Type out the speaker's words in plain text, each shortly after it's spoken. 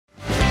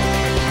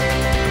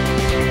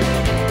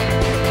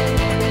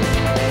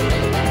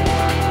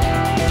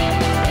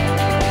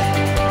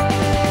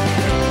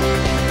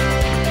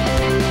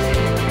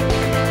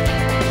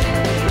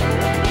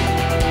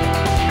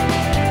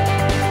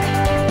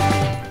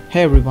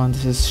Hey everyone,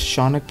 this is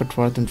Shaunak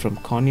Patwardhan from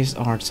Cauneaus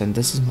Arts, and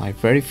this is my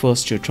very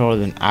first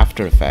tutorial in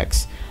After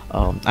Effects.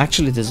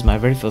 Actually, this is my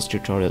very first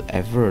tutorial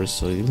ever,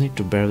 so you'll need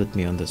to bear with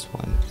me on this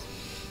one.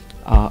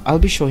 I'll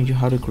be showing you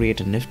how to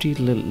create a nifty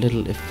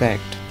little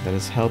effect that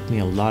has helped me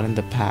a lot in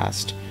the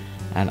past,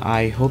 and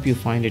I hope you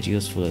find it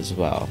useful as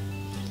well.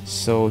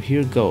 So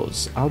here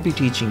goes. I'll be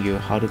teaching you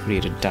how to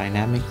create a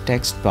dynamic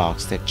text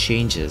box that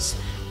changes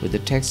with the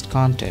text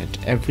content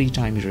every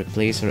time you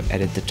replace or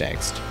edit the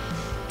text.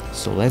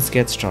 So let's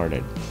get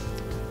started.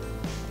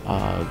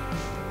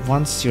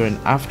 Once you're in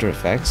After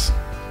Effects,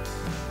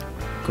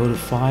 go to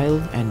File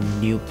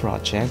and New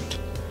Project.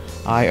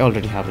 I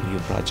already have a new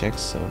project,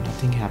 so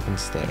nothing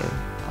happens there.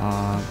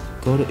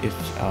 Go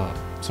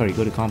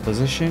to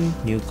Composition,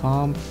 New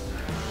Comp,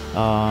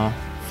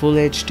 Full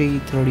HD,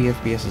 30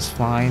 FPS is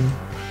fine.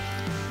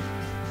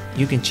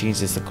 You can change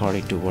this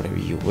according to whatever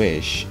you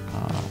wish.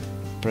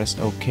 Press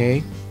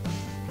OK.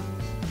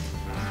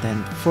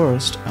 Then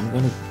first, I'm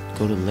going to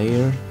go to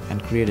Layer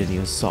and create a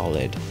new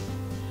solid.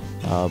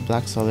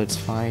 Black solid's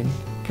fine.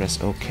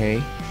 Press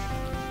OK.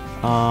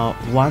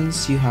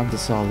 Once you have the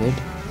solid,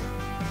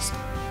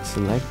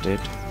 select it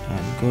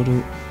and go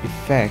to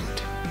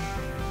Effect,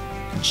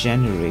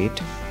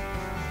 Generate,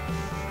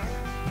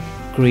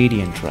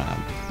 Gradient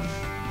Ramp.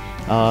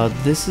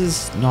 This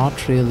is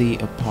not really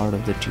a part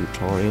of the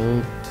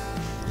tutorial,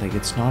 like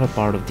it's not a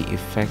part of the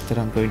effect that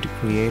I'm going to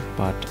create,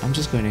 but I'm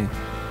just going to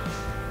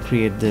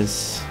create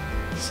this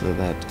so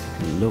that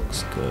it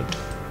looks good.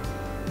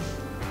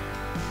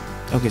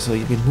 Okay, so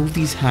you can move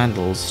these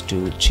handles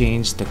to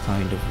change the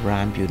kind of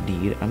ramp you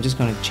need. I'm just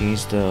going to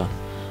change the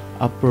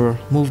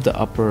move the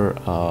upper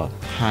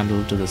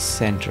handle to the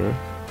center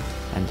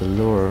and the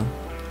lower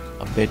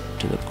a bit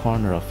to the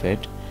corner of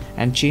it,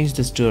 and change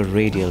this to a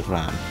radial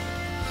ramp.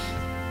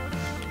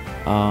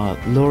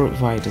 Lower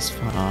white is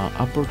fine.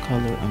 Upper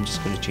color, I'm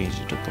just going to change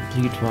it to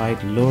complete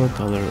white. Lower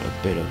color,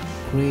 a bit of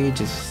gray,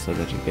 just so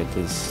that you get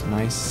this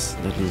nice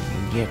little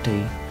vignette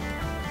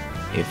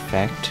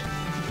effect.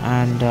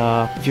 And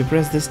if you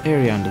press this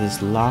area under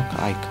this lock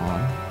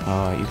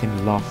icon, you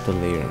can lock the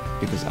layer,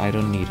 because I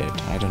don't need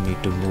it. I don't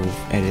need to move,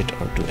 edit,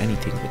 or do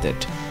anything with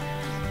it.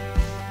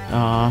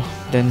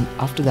 Then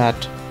after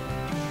that,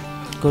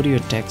 go to your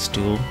text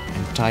tool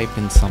and type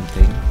in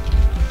something.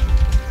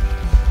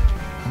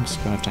 I'm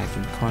just going to type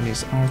in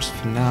Cauneaus Arts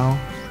for now,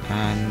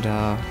 and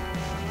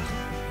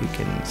you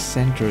can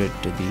center it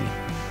to the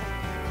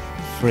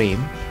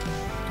frame.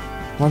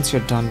 Once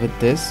you're done with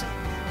this,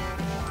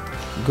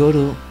 go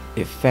to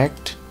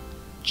Effect,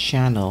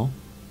 Channel,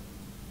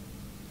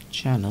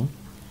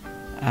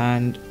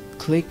 and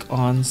click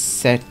on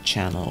Set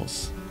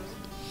Channels.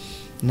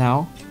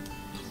 Now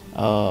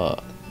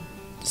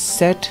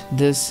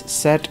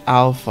set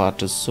alpha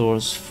to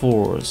source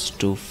force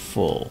to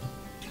full.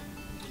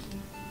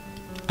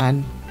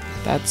 And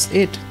that's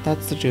it.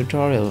 That's the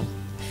tutorial.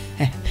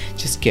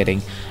 Just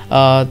kidding.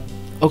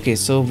 Okay,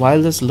 so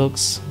while this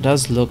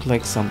does look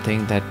like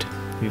something that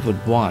we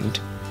would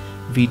want,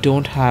 we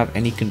don't have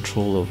any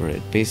control over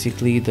it.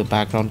 Basically, the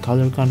background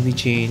color can't be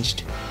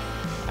changed,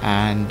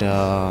 and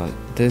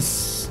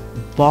this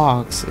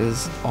box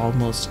is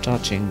almost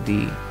touching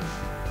the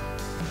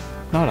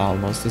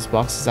this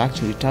box is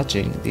actually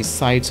touching the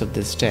sides of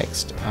this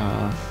text,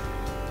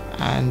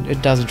 and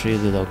it doesn't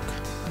really look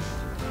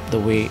the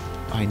way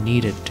I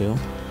need it to.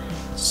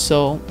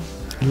 So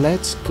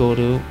let's go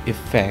to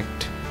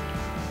Effect,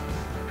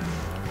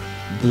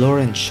 Blur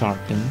and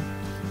Sharpen,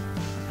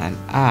 and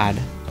add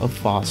a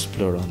fast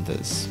blur on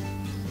this.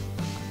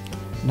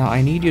 Now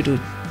I need you to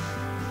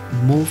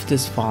move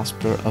this fast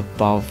blur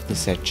above the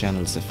Set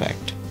Channels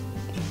effect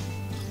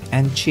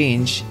and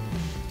change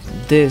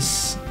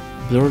this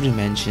blur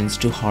dimensions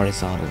to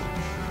horizontal,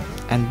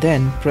 and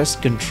then press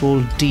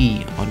Ctrl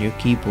D on your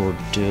keyboard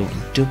to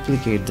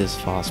duplicate this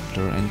fast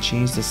blur and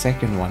change the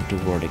second one to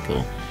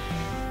vertical.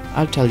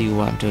 I'll tell you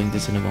why I'm doing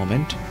this in a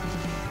moment.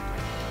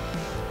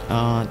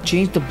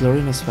 Change the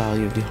blurriness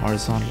value of the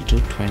horizontal to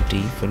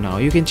 20 for now.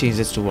 You can change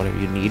this to whatever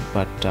you need,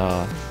 but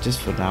just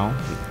for now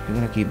we're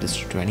gonna keep this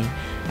to 20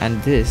 and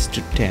this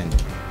to 10.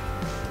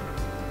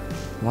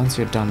 Once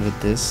you're done with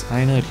this,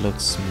 I know it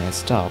looks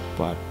messed up,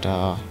 but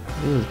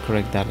we'll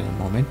correct that in a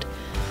moment.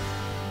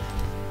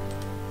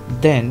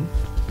 Then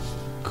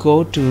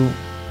go to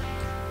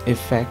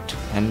Effect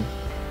and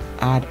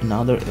add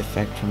another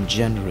effect from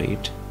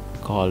Generate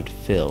called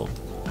Fill.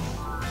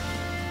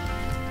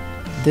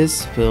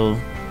 This will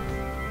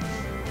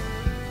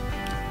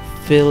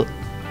fill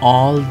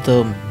all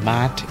the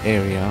matte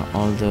area,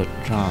 all the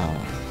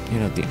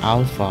the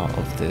alpha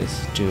of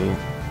this to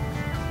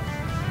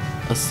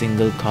a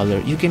single color.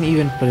 You can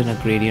even put in a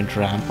gradient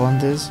ramp on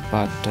this,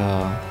 but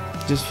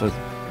just for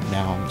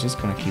now I'm just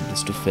gonna keep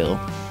this to fill.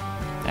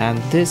 And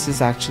this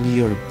is actually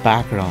your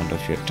background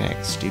of your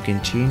text. You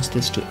can change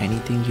this to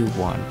anything you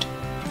want.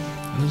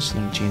 I'm just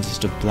gonna change this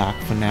to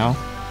black for now.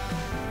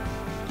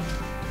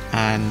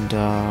 And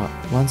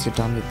once you're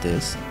done with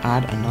this,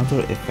 add another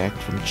effect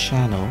from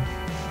Channel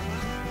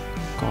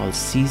called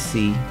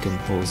CC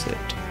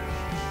Composite,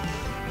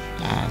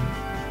 and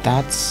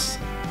that's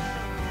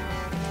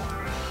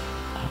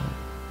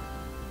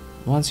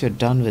once you're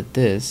done with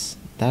this,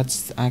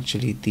 that's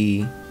actually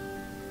the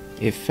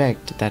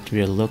effect that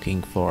we're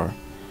looking for.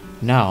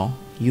 Now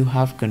you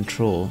have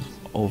control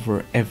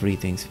over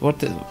everything.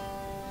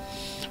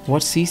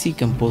 What CC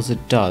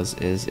Composite does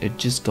is it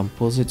just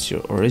composites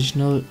your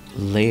original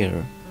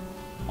layer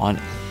on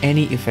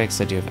any effects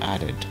that you've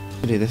added.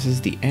 Okay, this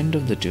is the end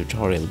of the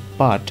tutorial,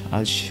 but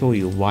I'll show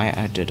you why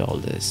I did all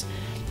this.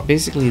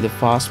 Basically, the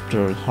fast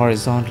blur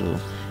horizontal,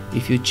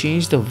 if you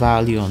change the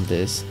value on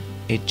this,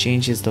 it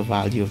changes the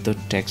value of the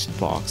text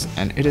box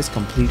and it is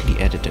completely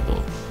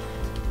editable.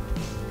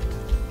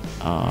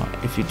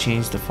 If you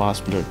change the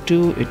fast blur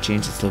 2, it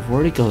changes the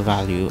vertical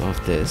value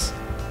of this,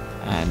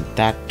 and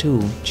that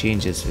too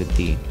changes with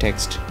the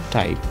text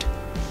typed.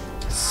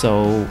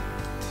 So,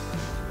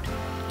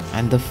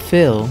 and the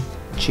fill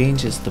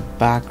changes the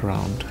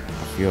background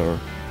of your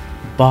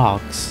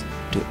box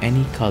to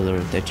any color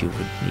that you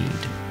would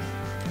need.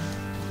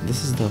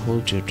 This is the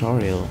whole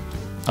tutorial.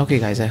 Okay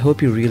guys, I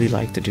hope you really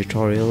liked the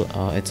tutorial.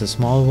 It's a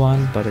small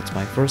one, but it's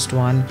my first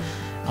one.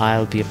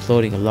 I'll be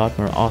uploading a lot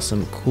more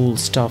awesome cool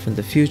stuff in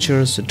the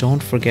future, so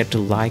don't forget to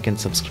like and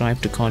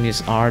subscribe to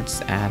Cauneaus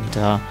Arts,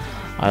 and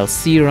I'll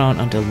see you around.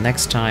 Until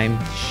next time,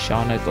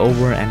 Shanak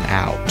over and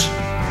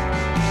out.